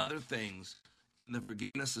 among other things, in the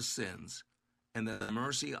forgiveness of sins, and that the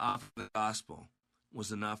mercy offered in the gospel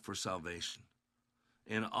was enough for salvation.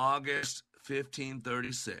 In August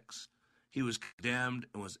 1536, he was condemned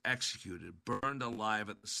and was executed, burned alive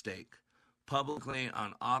at the stake, publicly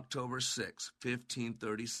on October 6,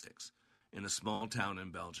 1536, in a small town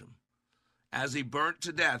in Belgium. As he's burning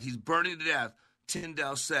to death,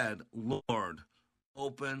 Tyndale said, Lord,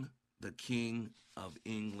 open the King of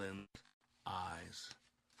England's eyes.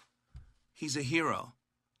 He's a hero.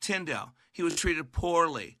 Tyndale, he was treated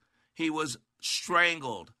poorly. He was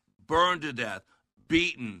strangled, burned to death,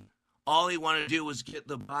 beaten. All he wanted to do was get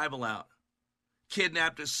the Bible out.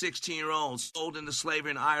 Kidnapped as 16-year-old, sold into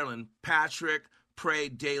slavery in Ireland, Patrick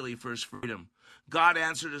prayed daily for his freedom. God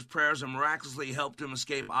answered his prayers and miraculously helped him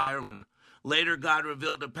escape Ireland. Later, God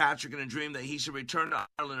revealed to Patrick in a dream that he should return to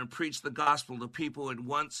Ireland and preach the gospel to people who had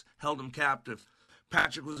once held him captive.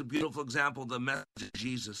 Patrick was a beautiful example of the message of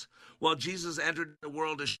Jesus. While Jesus entered the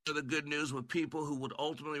world to share the good news with people who would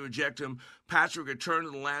ultimately reject him, Patrick returned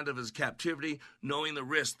to the land of his captivity, knowing the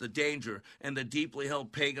risk, the danger, and the deeply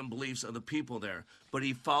held pagan beliefs of the people there. But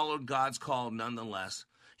he followed God's call nonetheless.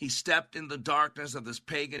 He stepped in the darkness of this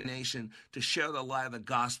pagan nation to share the light of the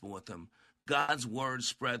gospel with them. God's word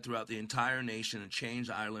spread throughout the entire nation and changed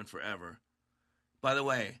Ireland forever. By the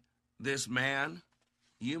way, this man,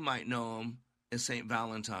 you might know him as St.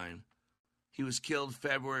 Valentine. He was killed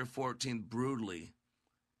February 14th brutally,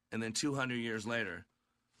 and then 200 years later,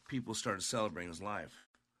 people started celebrating his life.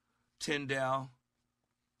 Tyndale,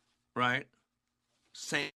 right?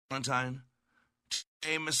 St. Valentine,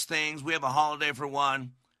 famous things. We have a holiday for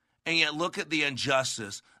one. And yet look at the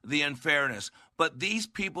injustice, the unfairness. But these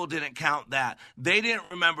people didn't count that. They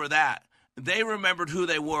didn't remember that. They remembered who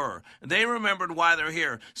they were. They remembered why they're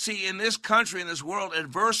here. See, in this country, in this world,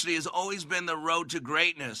 adversity has always been the road to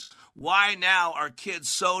greatness. Why now are kids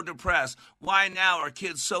so depressed? Why now are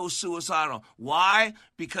kids so suicidal? Why?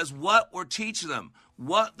 Because what we're teaching them,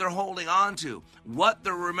 what they're holding on to, what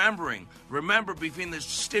they're remembering. Remember, between the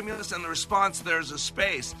stimulus and the response, there's a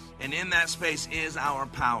space, and in that space is our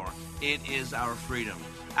power. It is our freedom.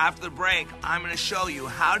 After the break, I'm going to show you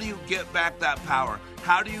how do you get back that power?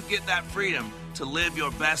 How do you get that freedom to live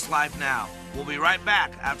your best life now? We'll be right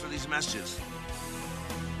back after these messages.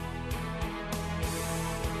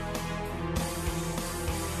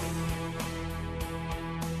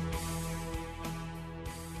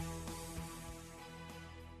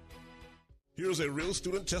 Here's a real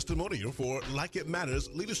student testimonial for Like It Matters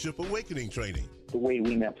Leadership Awakening Training. The way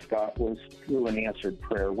we met Scott was through an answered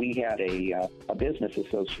prayer. We had a business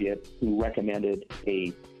associate who recommended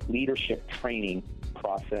a leadership training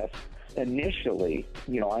process. Initially,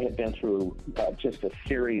 I had been through just a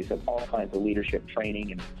series of all kinds of leadership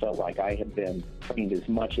training and felt like I had been trained as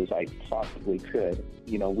much as I possibly could.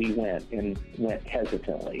 We went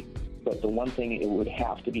hesitantly. But the one thing, it would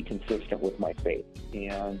have to be consistent with my faith.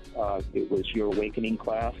 And it was your awakening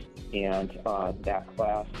class. And that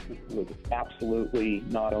class was absolutely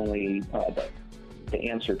not only the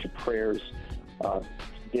answer to prayers,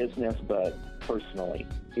 business, but personally.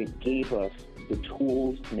 It gave us the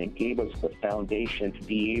tools and it gave us the foundation to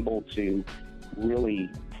be able to really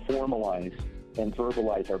formalize and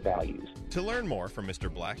verbalize our values. To learn more from Mr.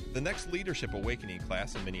 Black, the next Leadership Awakening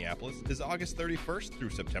class in Minneapolis is August 31st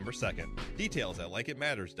through September 2nd. Details at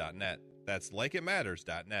likeitmatters.net. That's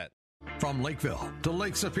likeitmatters.net. From Lakeville to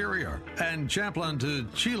Lake Superior and Champlain to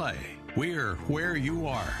Chile, we're where you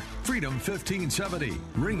are. Freedom 1570,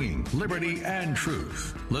 ringing liberty and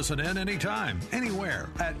truth. Listen in anytime, anywhere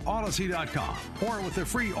at Odyssey.com or with the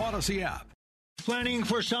free Odyssey app. Planning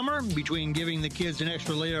for summer? Between giving the kids an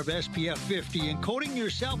extra layer of SPF 50 and coating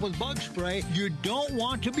yourself with bug spray, you don't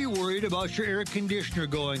want to be worried about your air conditioner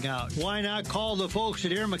going out. Why not call the folks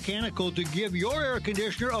at Air Mechanical to give your air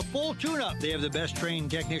conditioner a full tune-up? They have the best trained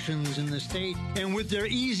technicians in the state, and with their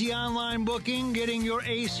easy online booking, getting your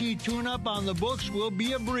AC tune-up on the books will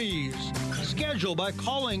be a breeze. Schedule by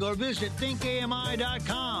calling or visit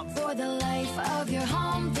thinkami.com. For the life of your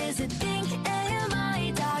home, visit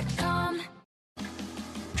thinkami.com.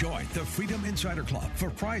 Join the Freedom Insider Club for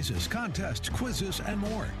prizes, contests, quizzes, and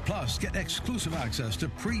more. Plus, get exclusive access to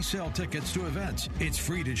pre-sale tickets to events. It's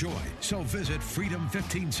free to join, so visit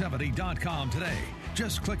freedom1570.com today.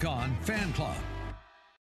 Just click on Fan Club.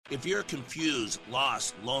 If you're confused,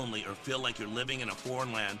 lost, lonely, or feel like you're living in a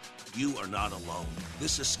foreign land, you are not alone.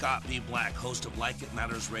 This is Scott B. Black, host of Like It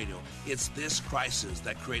Matters Radio. It's this crisis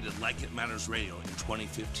that created Like It Matters Radio in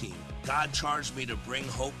 2015. God charged me to bring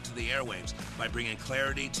hope to the airwaves by bringing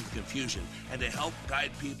clarity to the confusion and to help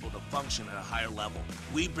guide people to function at a higher level.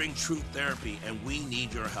 We bring truth therapy, and we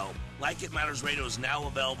need your help. Like It Matters Radio is now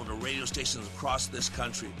available to radio stations across this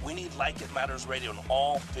country. We need Like It Matters Radio in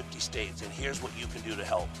all 50 states, and here's what you can do to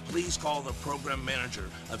help. Please call the program manager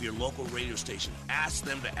of your local radio station. Ask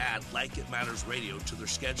them to add Like It Matters Radio to their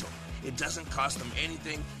schedule. It doesn't cost them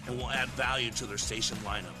anything and will add value to their station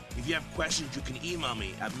lineup. If you have questions, you can email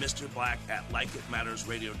me at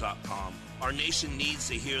mrblack@likeitmattersradio.com. Our nation needs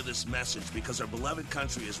to hear this message because our beloved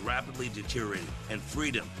country is rapidly deteriorating and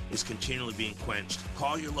freedom is continually being quenched.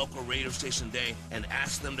 Call your local radio station today and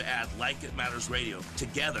ask them to add Like It Matters Radio.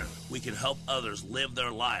 Together, we can help others live their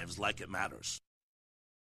lives like it matters.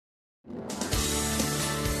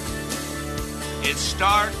 It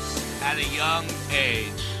starts at a young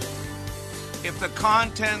age. If the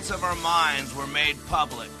contents of our minds were made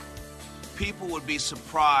public, people would be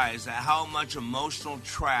surprised at how much emotional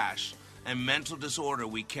trash and mental disorder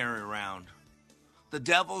we carry around. The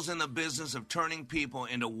devil's in the business of turning people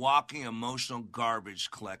into walking emotional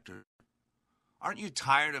garbage collectors. Aren't you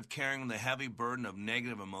tired of carrying the heavy burden of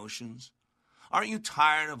negative emotions? Aren't you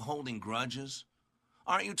tired of holding grudges?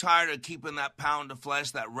 Aren't you tired of keeping that pound of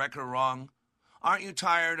flesh, that record wrong? Aren't you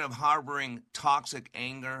tired of harboring toxic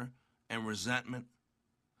anger and resentment?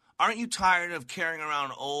 Aren't you tired of carrying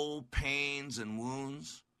around old pains and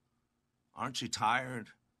wounds? Aren't you tired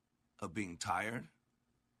of being tired?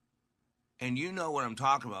 And you know what I'm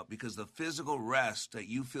talking about, because the physical rest that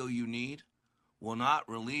you feel you need will not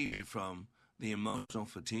relieve you from the emotional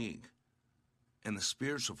fatigue and the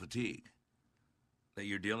spiritual fatigue that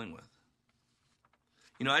you're dealing with.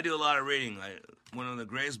 You know, I do a lot of reading. One of the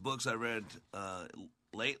greatest books I read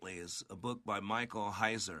lately is a book by Michael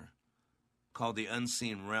Heiser called The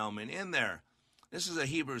Unseen Realm. And in there, this is a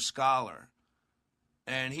Hebrew scholar,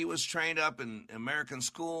 And he was trained up in American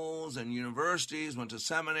schools and universities, went to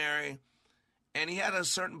seminary, and he had a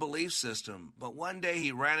certain belief system. But one day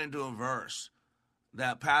he ran into a verse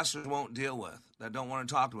that pastors won't deal with, that don't want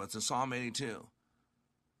to talk to us. It's Psalm 82.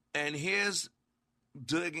 And his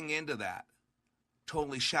digging into that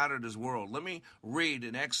totally shattered his world. Let me read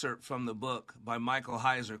an excerpt from the book by Michael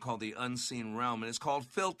Heiser called The Unseen Realm, and it's called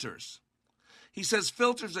Filters. He says,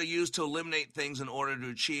 filters are used to eliminate things in order to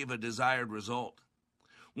achieve a desired result.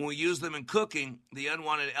 When we use them in cooking, the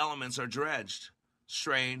unwanted elements are dredged,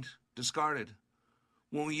 strained, discarded.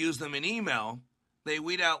 When we use them in email, they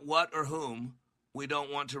weed out what or whom we don't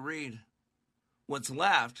want to read. What's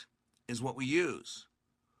left is what we use,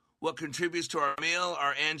 what contributes to our meal,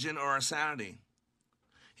 our engine, or our sanity.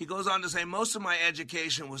 He goes on to say, most of my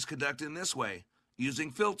education was conducted in this way, using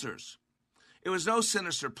filters. It was no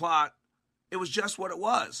sinister plot. It was just what it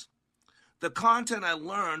was. The content I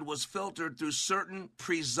learned was filtered through certain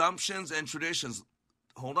presumptions and traditions.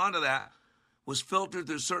 Hold on to that. Was filtered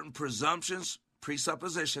through certain presumptions,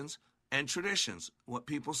 presuppositions, and traditions, what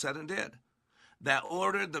people said and did, that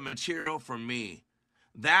ordered the material for me.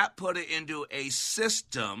 That put it into a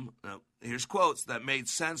system, here's quotes, that made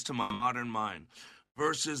sense to my modern mind,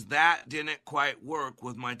 versus that didn't quite work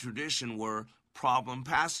with my tradition were problem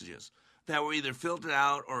passages that were either filtered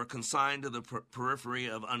out or consigned to the periphery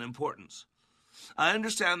of unimportance. I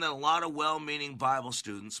understand that a lot of well-meaning Bible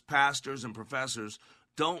students, pastors, and professors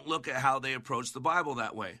don't look at how they approach the Bible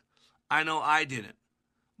that way. I know I didn't,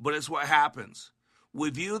 but it's what happens. We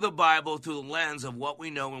view the Bible through the lens of what we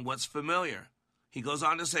know and what's familiar. He goes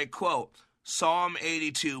on to say, quote, Psalm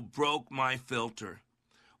 82 broke my filter.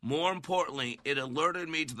 More importantly, it alerted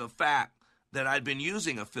me to the fact that I'd been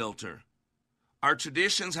using a filter. Our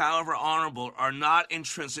traditions, however honorable, are not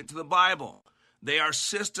intrinsic to the Bible. They are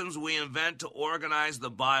systems we invent to organize the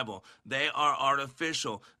Bible. They are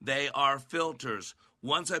artificial. They are filters.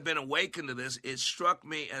 Once I've been awakened to this, it struck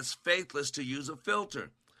me as faithless to use a filter.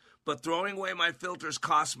 But throwing away my filters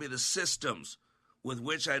cost me the systems with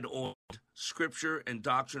which I'd ordered scripture and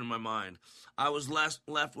doctrine in my mind. I was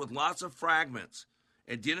left with lots of fragments.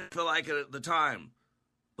 It didn't feel like it at the time,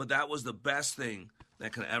 but that was the best thing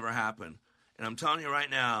that could ever happen. And I'm telling you right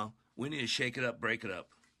now, we need to shake it up, break it up.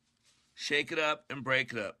 Shake it up and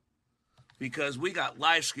break it up. Because we got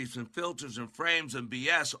live scripts and filters and frames and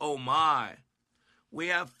BS. Oh my. We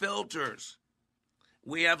have filters.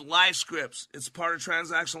 We have live scripts. It's part of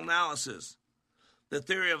transactional analysis. The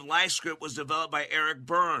theory of live script was developed by Eric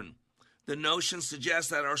Berne. The notion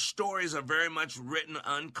suggests that our stories are very much written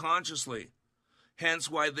unconsciously.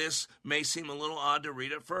 Hence why this may seem a little odd to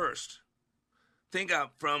read at first. Think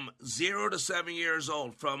of from 0 to 7 years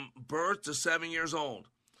old, from birth to 7 years old.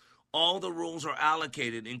 All the rules are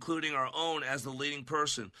allocated, including our own as the leading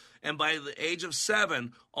person. And by the age of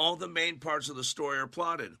 7, all the main parts of the story are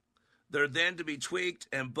plotted. They're then to be tweaked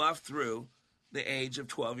and buffed through the age of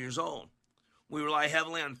 12 years old. We rely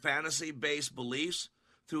heavily on fantasy-based beliefs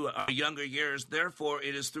through our younger years. Therefore,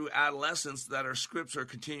 it is through adolescence that our scripts are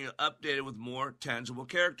continually updated with more tangible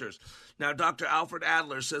characters. Now, Dr. Alfred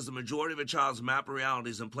Adler says the majority of a child's map of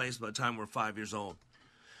reality is in place by the time we're 5 years old.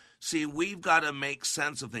 See, we've got to make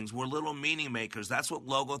sense of things. We're little meaning makers. That's what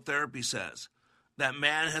logotherapy says, that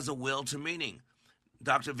man has a will to meaning.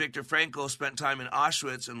 Dr. Viktor Frankl spent time in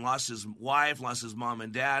Auschwitz and lost his wife, lost his mom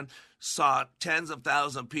and dad, saw tens of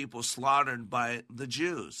thousands of people slaughtered by the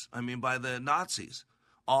by the Nazis,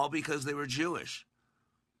 all because they were Jewish.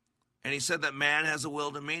 And he said that man has a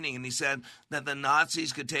will to meaning. And he said that the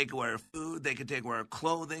Nazis could take away our food, they could take away our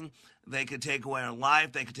clothing, they could take away our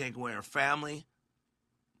life, they could take away our family.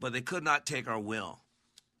 But they could not take our will.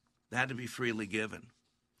 They had to be freely given.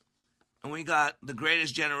 And we got the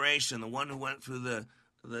greatest generation, the one who went through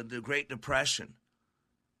the Great Depression.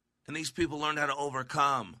 And these people learned how to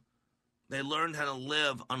overcome. They learned how to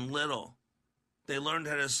live on little. They learned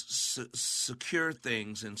how to secure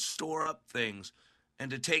things and store up things and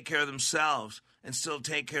to take care of themselves and still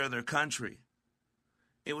take care of their country.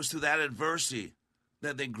 It was through that adversity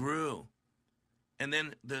that they grew. And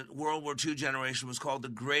then the World War II generation was called the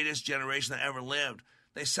greatest generation that ever lived.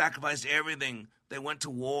 They sacrificed everything. They went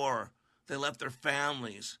to war. They left their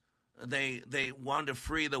families. They wanted to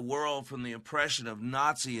free the world from the oppression of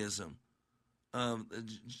Nazism, of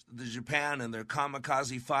the Japan and their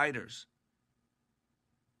kamikaze fighters.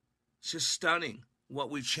 It's just stunning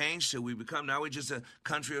what we've changed to. We've become, now we're just a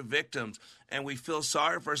country of victims, and we feel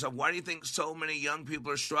sorry for ourselves. Why do you think so many young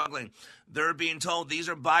people are struggling? They're being told these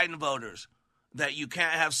are Biden voters, that you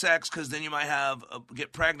can't have sex because then you might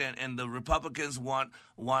get pregnant, and the Republicans want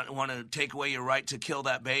to take away your right to kill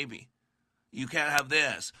that baby. You can't have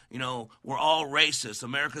this. You know, we're all racist.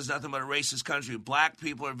 America's nothing but a racist country. Black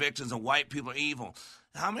people are victims and white people are evil.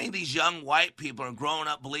 How many of these young white people are growing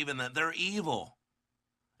up believing that they're evil?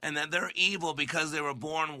 And that they're evil because they were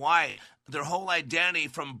born white. Their whole identity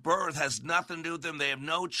from birth has nothing to do with them. They have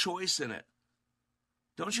no choice in it.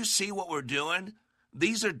 Don't you see what we're doing?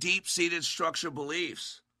 These are deep-seated structural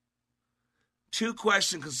beliefs. 2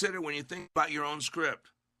 questions to consider when you think about your own script.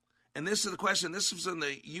 And this is the question. This is from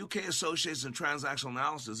the UK Associates in Transactional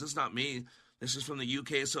Analysis. This is not me. This is from the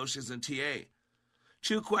UK Associates in TA.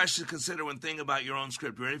 2 questions to consider when thinking about your own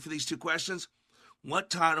script. You ready for these 2 questions?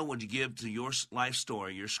 What title would you give to your life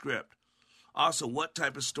story, your script? Also, what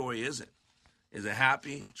type of story is it? Is it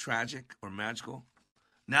happy, tragic, or magical?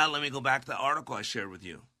 Now let me go back to the article I shared with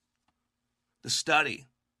you. The study.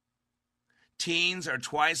 Teens are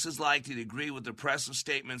twice as likely to agree with depressive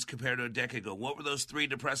statements compared to a decade ago. What were those 3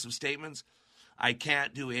 depressive statements? I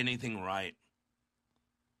can't do anything right.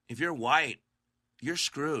 If you're white, you're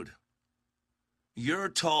screwed. You're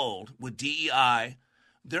told with DEI,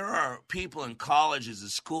 there are people in colleges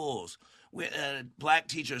and schools, black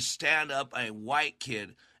teachers stand up a white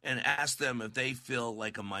kid and ask them if they feel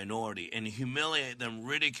like a minority and humiliate them,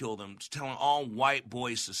 ridicule them, telling all white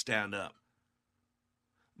boys to stand up.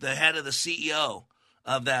 The head of the CEO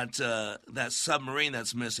of that submarine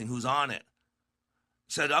that's missing, who's on it,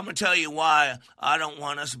 said, I'm going to tell you why I don't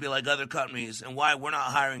want us to be like other companies and why we're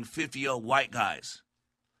not hiring 50-year-old white guys.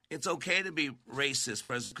 It's okay to be racist,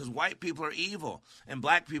 because white people are evil and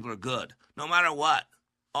black people are good. No matter what,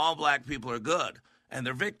 all black people are good and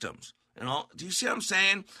they're victims. Do you see what I'm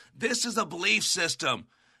saying? This is a belief system.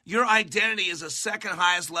 Your identity is the second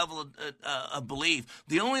highest level of belief.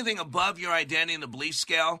 The only thing above your identity in the belief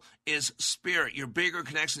scale is spirit, your bigger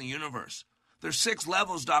connection to the universe. There's 6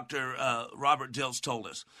 levels, Dr. Robert Dilts told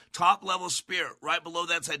us. Top level spirit, right below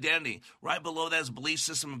that's identity. Right below that is belief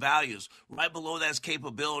system and values. Right below that is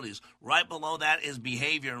capabilities. Right below that is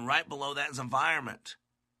behavior. And right below that is environment.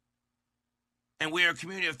 And we are a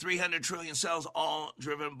community of 300 trillion cells, all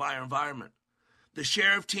driven by our environment. The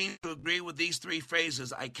share of teens who agree with these 3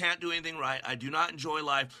 phrases, I can't do anything right, I do not enjoy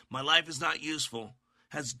life, my life is not useful,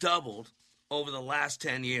 has doubled over the last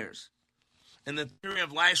 10 years. And the theory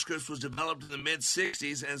of life scripts was developed in the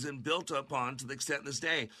mid-'60s and has been built upon to the extent this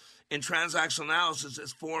day. In transactional analysis, it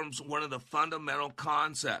forms one of the fundamental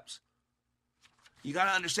concepts. You got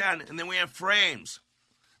to understand, and then we have frames.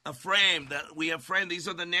 These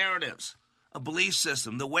are the narratives, a belief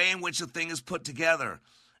system, the way in which a thing is put together,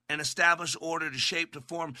 an established order to shape, to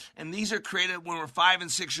form. And these are created when we're 5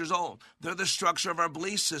 and 6 years old. They're the structure of our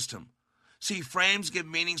belief system. See, frames give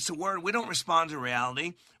meanings to words. We don't respond to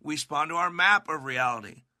reality. We respond to our map of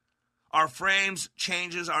reality. Our frames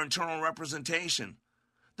changes our internal representation.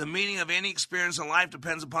 The meaning of any experience in life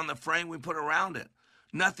depends upon the frame we put around it.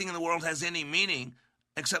 Nothing in the world has any meaning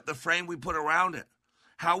except the frame we put around it.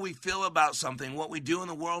 How we feel about something, what we do in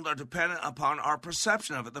the world are dependent upon our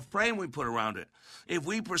perception of it, the frame we put around it. If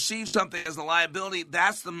we perceive something as a liability,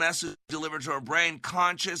 that's the message delivered to our brain,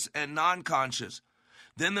 conscious and non-conscious.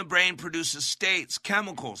 Then the brain produces states,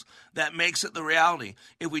 chemicals, that makes it the reality.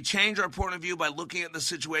 If we change our point of view by looking at the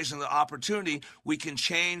situation as an opportunity, we can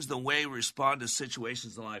change the way we respond to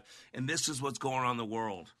situations in life. And this is what's going on in the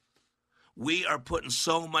world. We are putting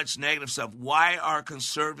so much negative stuff. Why are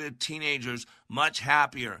conservative teenagers much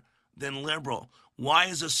happier than liberal? Why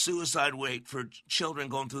is the suicide rate for children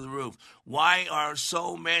going through the roof? Why are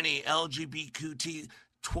so many LGBTQ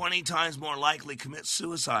 20 times more likely to commit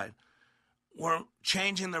suicide? We're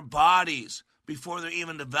changing their bodies before they're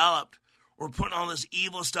even developed. We're putting all this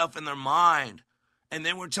evil stuff in their mind. And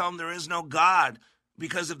then we're telling them there is no God.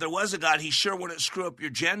 Because if there was a God, he sure wouldn't screw up your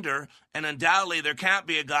gender. And undoubtedly there can't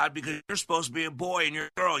be a God because you're supposed to be a boy and you're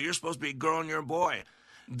a girl. You're supposed to be a girl and you're a boy.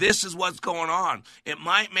 This is what's going on. It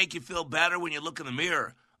might make you feel better when you look in the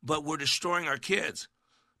mirror, but we're destroying our kids.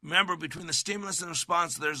 Remember, between the stimulus and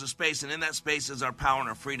response, there's a space, and in that space is our power and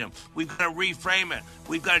our freedom. We've got to reframe it.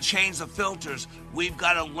 We've got to change the filters. We've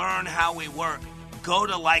got to learn how we work. Go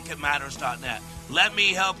to likeitmatters.net. Let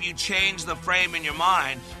me help you change the frame in your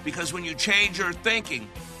mind, because when you change your thinking,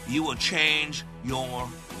 you will change your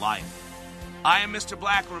life. I am Mr.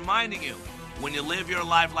 Black, reminding you, when you live your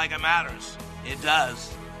life like it matters, it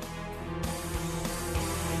does.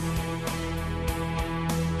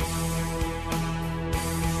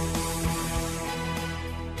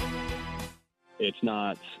 It's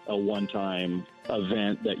not a one-time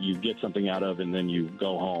event that you get something out of and then you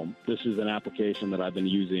go home. This is an application that I've been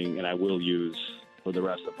using and I will use for the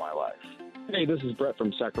rest of my life. Hey, this is Brett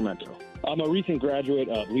from Sacramento. I'm a recent graduate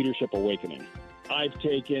of Leadership Awakening. I've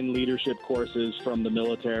taken leadership courses from the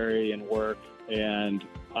military and work, and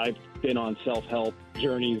I've been on self-help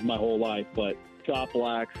journeys my whole life, but Scott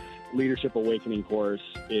Black's Leadership Awakening course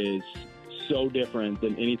is so different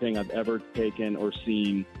than anything I've ever taken or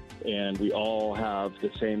seen, and we all have the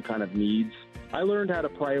same kind of needs. I learned how to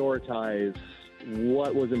prioritize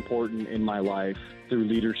what was important in my life through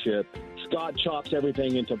leadership. Scott chops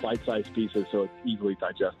everything into bite-sized pieces so it's easily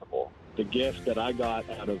digestible. The gift that I got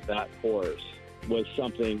out of that course was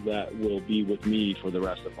something that will be with me for the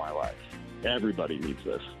rest of my life. Everybody needs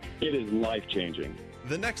this. It is life-changing.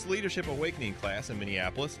 The next Leadership Awakening class in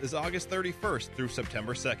Minneapolis is August 31st through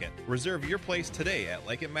September 2nd. Reserve your place today at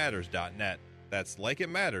likeitmatters.net. That's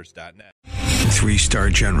likeitmatters.net. 3-star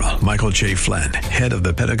General Michael J. Flynn, head of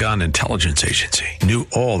the Pentagon Intelligence Agency, knew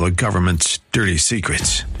all the government's dirty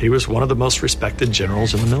secrets. He was one of the most respected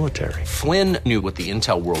generals in the military. Flynn knew what the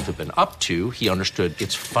intel world had been up to. He understood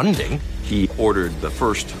its funding. He ordered the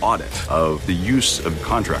first audit of the use of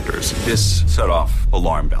contractors. This set off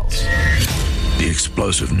alarm bells. The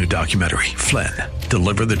explosive new documentary, Flynn,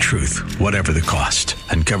 Deliver the Truth, Whatever the Cost,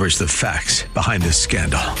 uncovers the facts behind this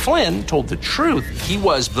scandal. Flynn told the truth. He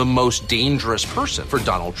was the most dangerous person for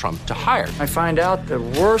Donald Trump to hire. I find out the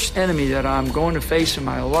worst enemy that I'm going to face in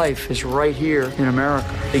my life is right here in America.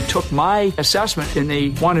 They took my assessment and they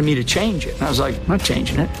wanted me to change it. And I was like, I'm not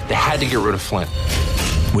changing it. They had to get rid of Flynn.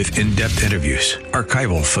 With in-depth interviews,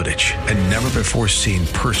 archival footage, and never-before-seen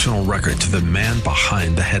personal records of the man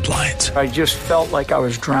behind the headlines. I just felt like I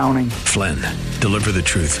was drowning. Flynn, Deliver the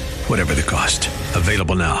Truth, Whatever the Cost.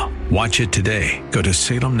 Available now. Watch it today. Go to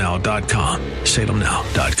salemnow.com.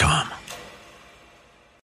 salemnow.com.